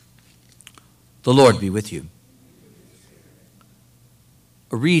The Lord be with you.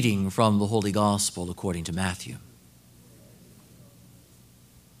 A reading from the Holy Gospel according to Matthew.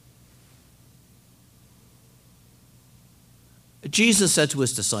 Jesus said to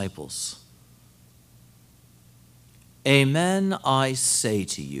his disciples, "Amen, I say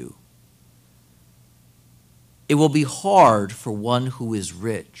to you, it will be hard for one who is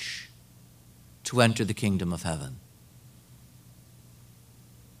rich to enter the kingdom of heaven.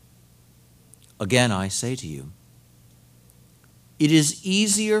 Again, I say to you, it is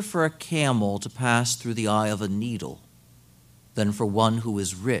easier for a camel to pass through the eye of a needle than for one who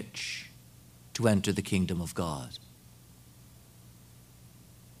is rich to enter the kingdom of God."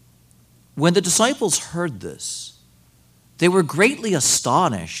 When the disciples heard this, they were greatly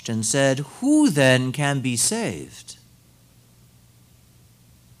astonished and said, "Who then can be saved?"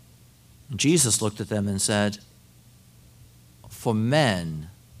 And Jesus looked at them and said, "For men,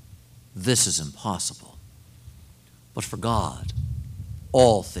 this is impossible, but for God,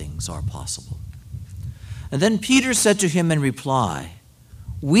 all things are possible." And then Peter said to him in reply,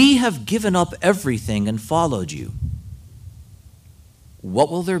 "We have given up everything and followed you.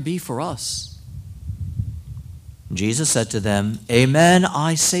 What will there be for us?" Jesus said to them, "Amen,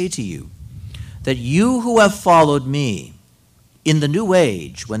 I say to you, that you who have followed me, in the new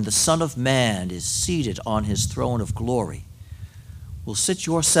age, when the Son of Man is seated on his throne of glory, will sit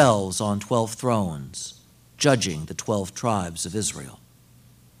yourselves on 12 thrones, judging the 12 tribes of Israel.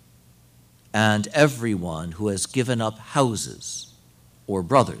 And everyone who has given up houses, or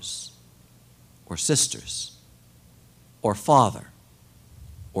brothers, or sisters, or father,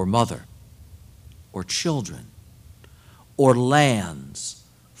 or mother, or children, or lands,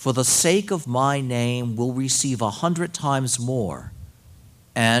 for the sake of my name will receive 100 times more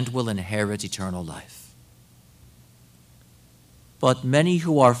and will inherit eternal life. But many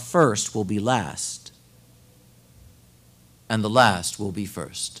who are first will be last, and the last will be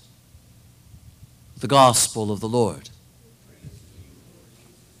first." The Gospel of the Lord.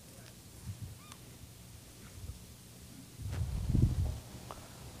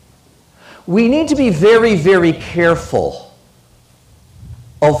 We need to be very, very careful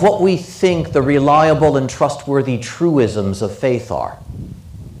of what we think the reliable and trustworthy truisms of faith are.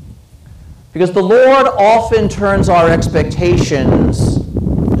 Because the Lord often turns our expectations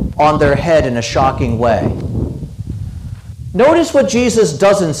on their head in a shocking way. Notice what Jesus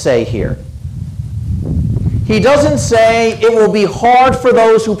doesn't say here. He doesn't say it will be hard for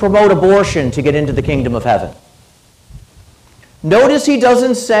those who promote abortion to get into the kingdom of heaven. Notice he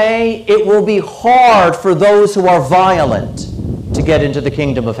doesn't say it will be hard for those who are violent to get into the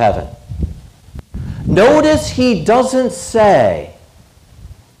kingdom of heaven. Notice he doesn't say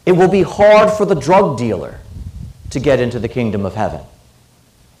it will be hard for the drug dealer to get into the kingdom of heaven.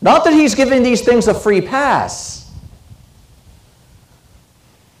 Not that he's giving these things a free pass,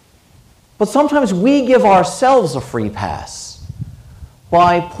 but sometimes we give ourselves a free pass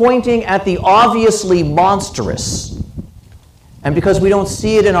by pointing at the obviously monstrous, and because we don't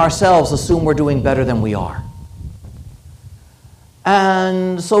see it in ourselves, assume we're doing better than we are.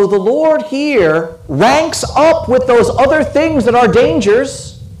 And so the Lord here ranks up with those other things that are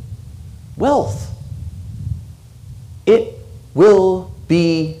dangers. Wealth. It will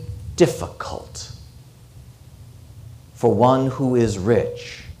be difficult for one who is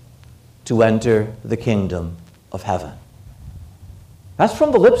rich to enter the kingdom of heaven. That's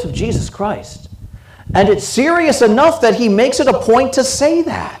from the lips of Jesus Christ. And it's serious enough that he makes it a point to say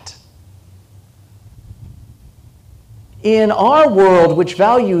that. In our world, which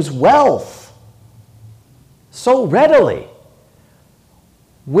values wealth so readily,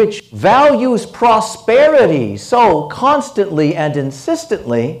 which values prosperity so constantly and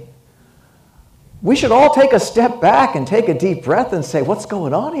insistently, we should all take a step back and take a deep breath and say, what's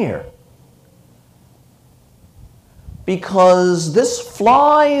going on here? Because this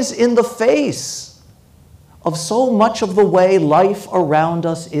flies in the face of so much of the way life around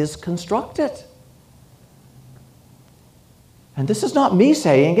us is constructed. And this is not me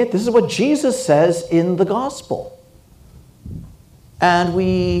saying it. This is what Jesus says in the gospel. And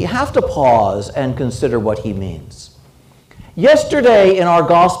we have to pause and consider what he means. Yesterday in our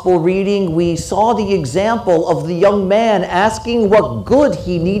gospel reading, we saw the example of the young man asking what good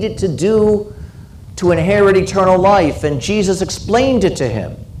he needed to do to inherit eternal life, and Jesus explained it to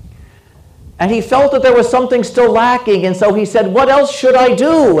him. And he felt that there was something still lacking, and so he said, "What else should I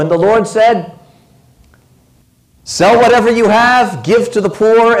do?" And the Lord said, "Sell whatever you have, give to the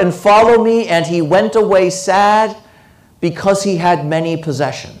poor, and follow me." And he went away sad because he had many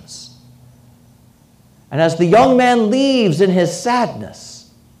possessions. And as the young man leaves in his sadness,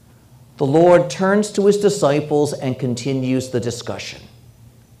 the Lord turns to his disciples and continues the discussion.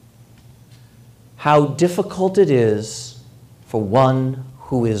 How difficult it is for one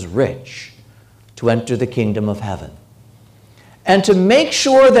who is rich to enter the kingdom of heaven. And to make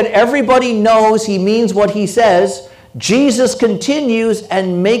sure that everybody knows he means what he says, Jesus continues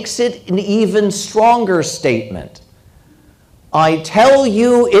and makes it an even stronger statement. I tell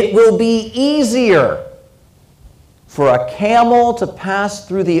you, it will be easier for a camel to pass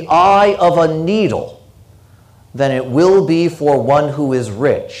through the eye of a needle than it will be for one who is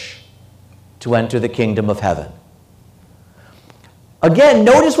rich to enter the kingdom of heaven. Again,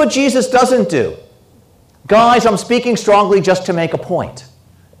 notice what Jesus doesn't do. Guys, I'm speaking strongly just to make a point.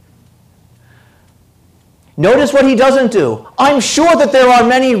 Notice what he doesn't do. I'm sure that there are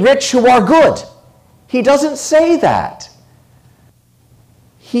many rich who are good. He doesn't say that.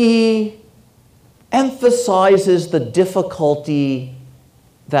 He emphasizes the difficulty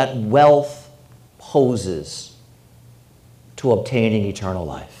that wealth poses to obtaining eternal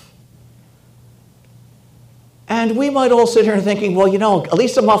life. And we might all sit here thinking, well, at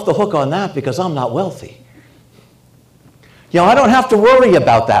least I'm off the hook on that because I'm not wealthy. I don't have to worry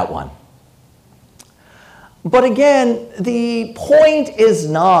about that one. But again, the point is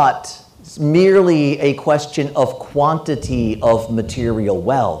not merely a question of quantity of material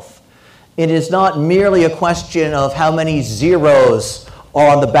wealth. It is not merely a question of how many zeros are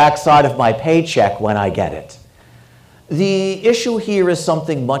on the backside of my paycheck when I get it. The issue here is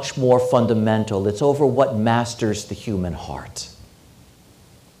something much more fundamental. It's over what masters the human heart.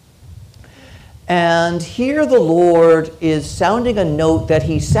 And here the Lord is sounding a note that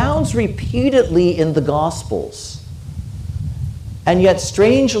he sounds repeatedly in the Gospels. And yet,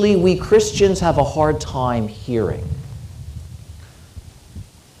 strangely, we Christians have a hard time hearing.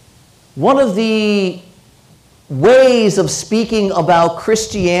 One of the ways of speaking about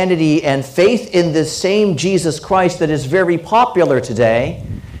Christianity and faith in this same Jesus Christ that is very popular today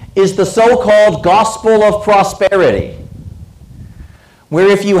is the so-called gospel of prosperity, where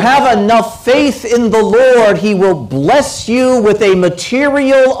if you have enough faith in the Lord, he will bless you with a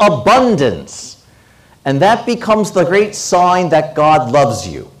material abundance, and that becomes the great sign that God loves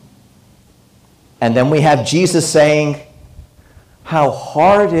you. And then we have Jesus saying, how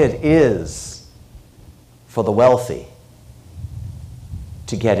hard it is for the wealthy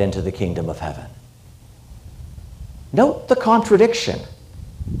to get into the kingdom of heaven. Note the contradiction.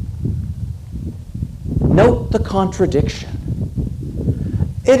 Note the contradiction.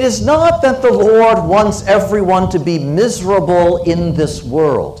 It is not that the Lord wants everyone to be miserable in this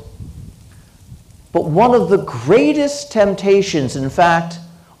world, but one of the greatest temptations, in fact,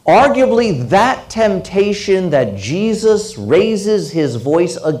 arguably that temptation that Jesus raises his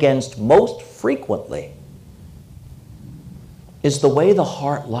voice against most frequently, is the way the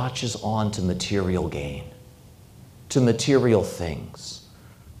heart latches on to material gain, to material things,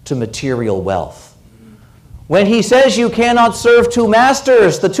 to material wealth. When he says you cannot serve two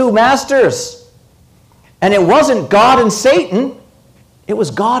masters, the two masters, and it wasn't God and Satan, it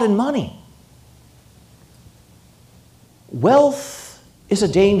was God and money. Wealth is a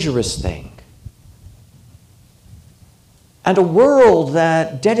dangerous thing. And a world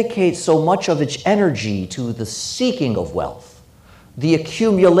that dedicates so much of its energy to the seeking of wealth, the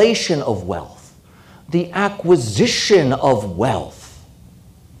accumulation of wealth, the acquisition of wealth,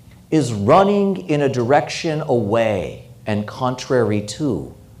 is running in a direction away and contrary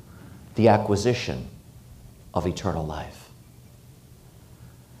to the acquisition of eternal life.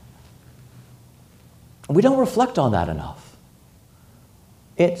 We don't reflect on that enough.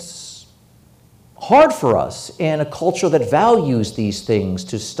 It's hard for us in a culture that values these things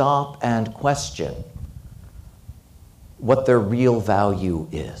to stop and question what their real value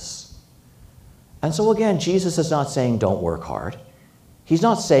is. And so again, Jesus is not saying don't work hard. He's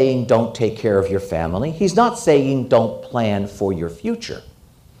not saying don't take care of your family. He's not saying don't plan for your future.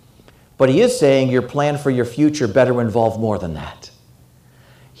 But he is saying your plan for your future better involve more than that.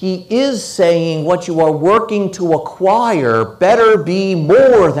 He is saying what you are working to acquire better be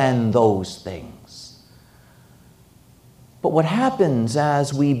more than those things. But what happens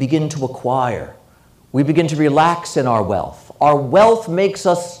as we begin to acquire, we begin to relax in our wealth. Our wealth makes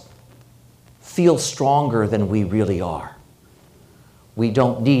us feel stronger than we really are. We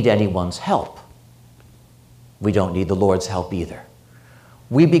don't need anyone's help. We don't need the Lord's help either.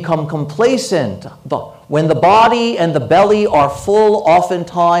 We become complacent. When the body and the belly are full,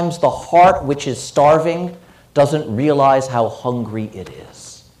 oftentimes the heart, which is starving, doesn't realize how hungry it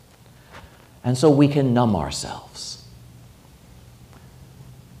is. And so we can numb ourselves.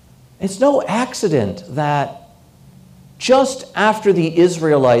 It's no accident that just after the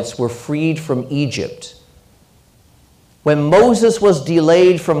Israelites were freed from Egypt, when Moses was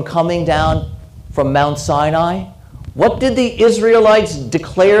delayed from coming down from Mount Sinai, what did the Israelites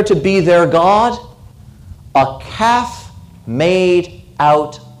declare to be their God? A calf made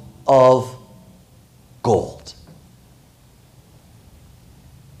out of gold.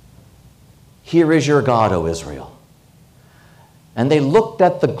 Here is your God, O Israel. And they looked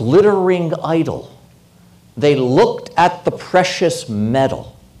at the glittering idol. They looked at the precious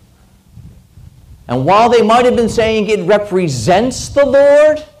metal. And while they might have been saying it represents the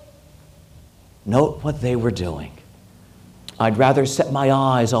Lord, note what they were doing. I'd rather set my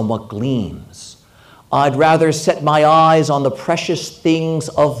eyes on what gleams. I'd rather set my eyes on the precious things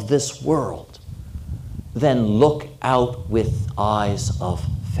of this world than look out with eyes of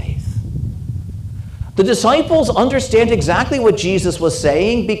faith. The disciples understand exactly what Jesus was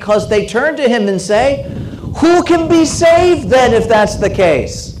saying because they turn to him and say, who can be saved then if that's the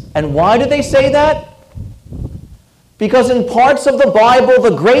case? And why do they say that? Because in parts of the Bible,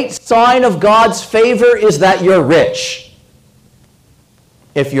 the great sign of God's favor is that you're rich.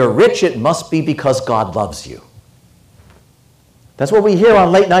 If you're rich, it must be because God loves you. That's what we hear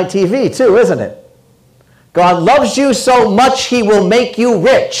on late night TV too, isn't it? God loves you so much he will make you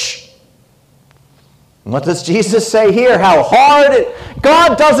rich. What does Jesus say here? How hard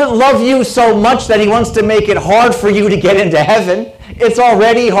God doesn't love you so much that he wants to make it hard for you to get into heaven. It's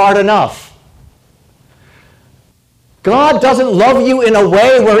already hard enough. God doesn't love you in a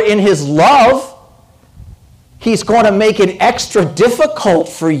way where in his love, he's going to make it extra difficult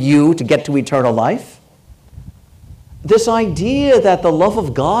for you to get to eternal life. This idea that the love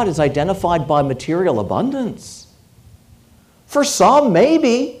of God is identified by material abundance. For some,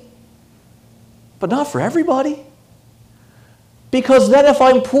 maybe. But not for everybody. Because then if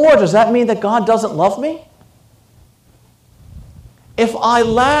I'm poor, does that mean that God doesn't love me? If I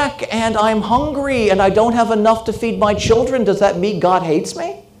lack and I'm hungry and I don't have enough to feed my children, does that mean God hates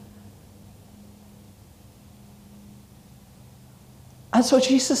me? And so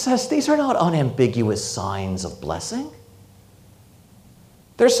Jesus says these are not unambiguous signs of blessing.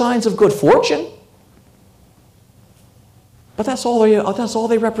 They're signs of good fortune. But that's all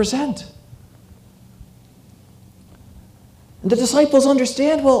they represent. And the disciples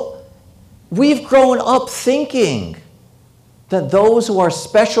understand, well, we've grown up thinking that those who are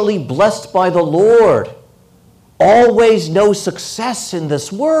specially blessed by the Lord always know success in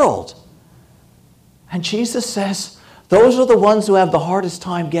this world. And Jesus says, those are the ones who have the hardest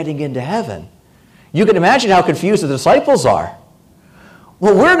time getting into heaven. You can imagine how confused the disciples are.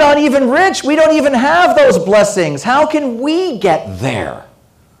 Well, we're not even rich. We don't even have those blessings. How can we get there?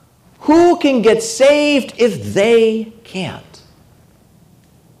 Who can get saved if they can't?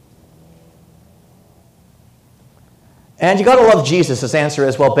 And you got to love Jesus. His answer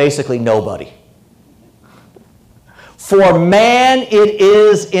is, well, basically nobody. For man, it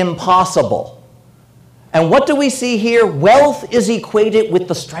is impossible. And what do we see here? Wealth is equated with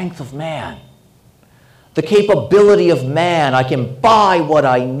the strength of man. The capability of man. I can buy what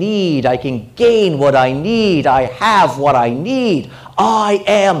I need. I can gain what I need. I have what I need. I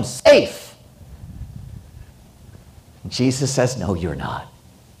am safe. Jesus says, no, you're not.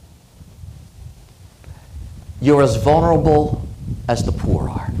 You're as vulnerable as the poor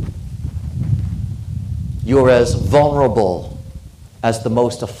are. You're as vulnerable as the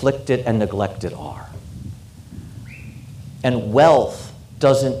most afflicted and neglected are. And wealth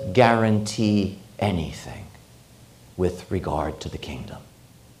doesn't guarantee anything with regard to the kingdom.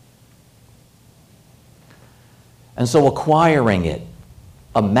 And so acquiring it,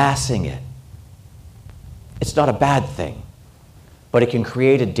 amassing it, it's not a bad thing, but it can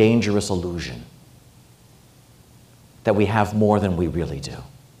create a dangerous illusion that we have more than we really do.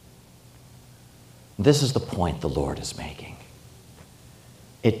 This is the point the Lord is making.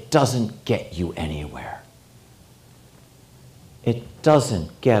 It doesn't get you anywhere. It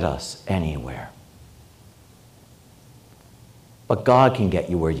doesn't get us anywhere. But God can get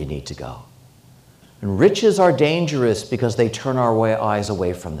you where you need to go. And riches are dangerous because they turn our eyes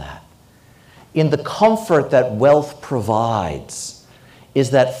away from that. In the comfort that wealth provides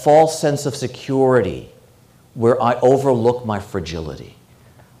is that false sense of security where I overlook my fragility,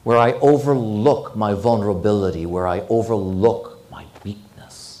 where I overlook my vulnerability, where I overlook my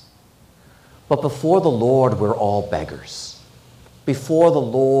weakness. But before the Lord, we're all beggars. Before the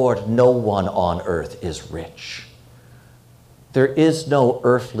Lord, no one on earth is rich. There is no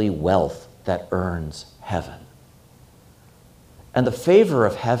earthly wealth that earns heaven. And the favor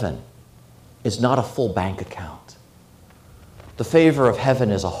of heaven is not a full bank account. The favor of heaven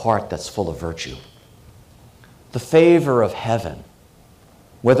is a heart that's full of virtue. the favor of heaven,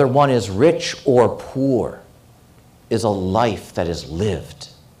 whether one is rich or poor, is a life that is lived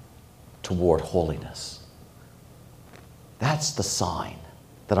toward holiness. That's the sign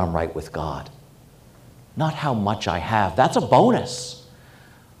that I'm right with God. Not how much I have. That's a bonus.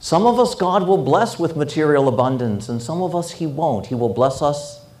 Some of us God will bless with material abundance, and some of us He won't. He will bless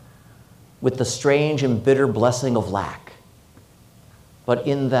us with the strange and bitter blessing of lack. But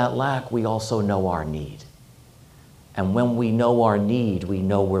in that lack, we also know our need. And when we know our need, we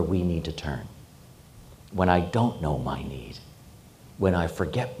know where we need to turn. When I don't know my need, when I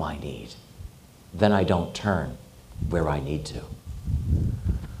forget my need, then I don't turn where I need to.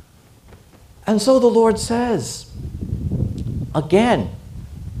 And so the Lord says, again,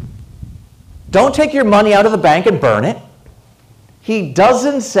 don't take your money out of the bank and burn it. He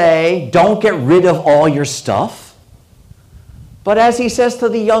doesn't say, don't get rid of all your stuff. But as he says to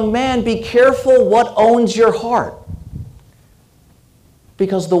the young man, be careful what owns your heart.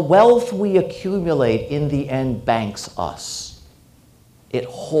 Because the wealth we accumulate in the end banks us. It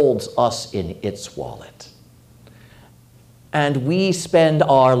holds us in its wallet. And we spend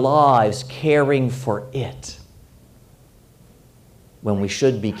our lives caring for it when we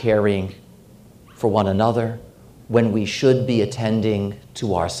should be caring for one another, when we should be attending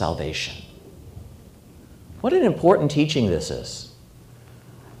to our salvation. What an important teaching this is.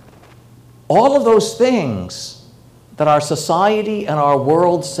 All of those things that our society and our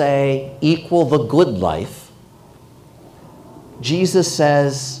world say equal the good life, Jesus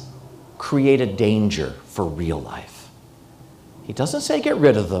says create a danger for real life. He doesn't say get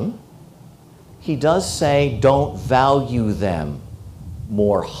rid of them. He does say don't value them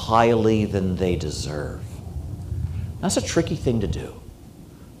more highly than they deserve. That's a tricky thing to do,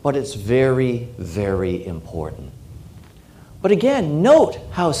 but it's very, very important. But again, note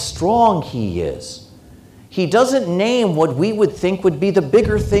how strong he is. He doesn't name what we would think would be the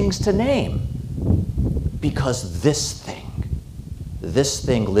bigger things to name, because this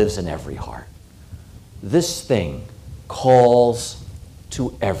thing lives in every heart. This thing calls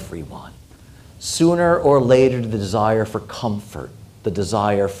to everyone. Sooner or later, the desire for comfort, the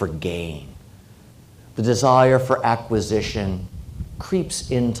desire for gain, the desire for acquisition creeps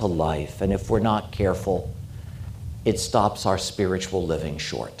into life, and if we're not careful, it stops our spiritual living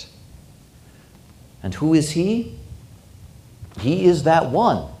short. And who is he? He is that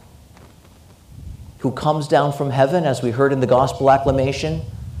one who comes down from heaven, as we heard in the gospel acclamation,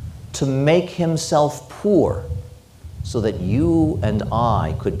 to make himself poor so that you and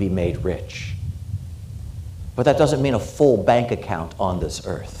I could be made rich. But that doesn't mean a full bank account on this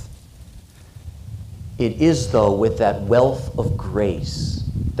earth. It is, though, with that wealth of grace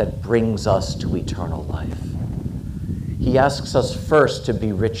that brings us to eternal life. He asks us first to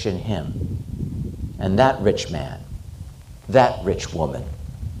be rich in him. And that rich man, that rich woman,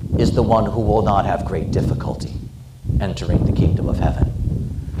 is the one who will not have great difficulty entering the kingdom of heaven.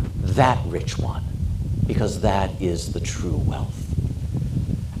 That rich one, because that is the true wealth.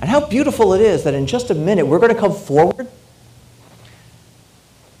 And how beautiful it is that in just a minute we're going to come forward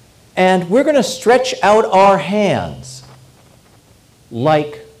and we're going to stretch out our hands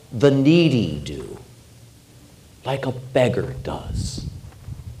like the needy do, like a beggar does.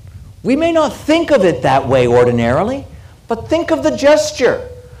 We may not think of it that way ordinarily, but think of the gesture.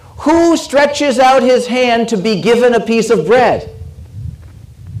 Who stretches out his hand to be given a piece of bread?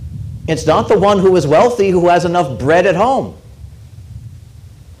 It's not the one who is wealthy, who has enough bread at home.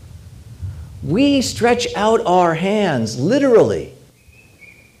 We stretch out our hands, literally,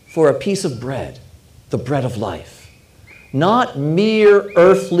 for a piece of bread, the bread of life. Not mere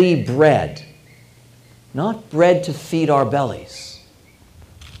earthly bread, not bread to feed our bellies,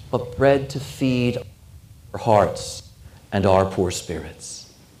 but bread to feed our hearts and our poor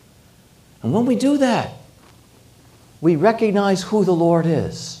spirits. And when we do that, we recognize who the Lord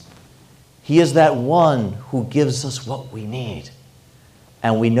is. He is that one who gives us what we need.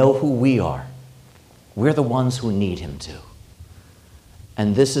 And we know who we are. We're the ones who need him too.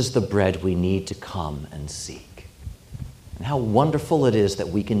 And this is the bread we need to come and seek. And how wonderful it is that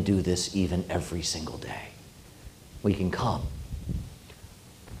we can do this even every single day. We can come.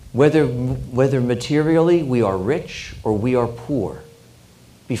 Whether materially we are rich or we are poor,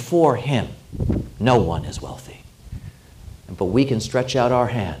 before him, no one is wealthy. But we can stretch out our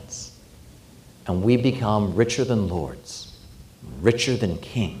hands and we become richer than lords, richer than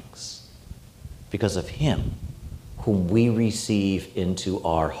kings, because of him whom we receive into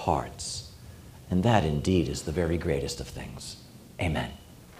our hearts. And that indeed is the very greatest of things. Amen.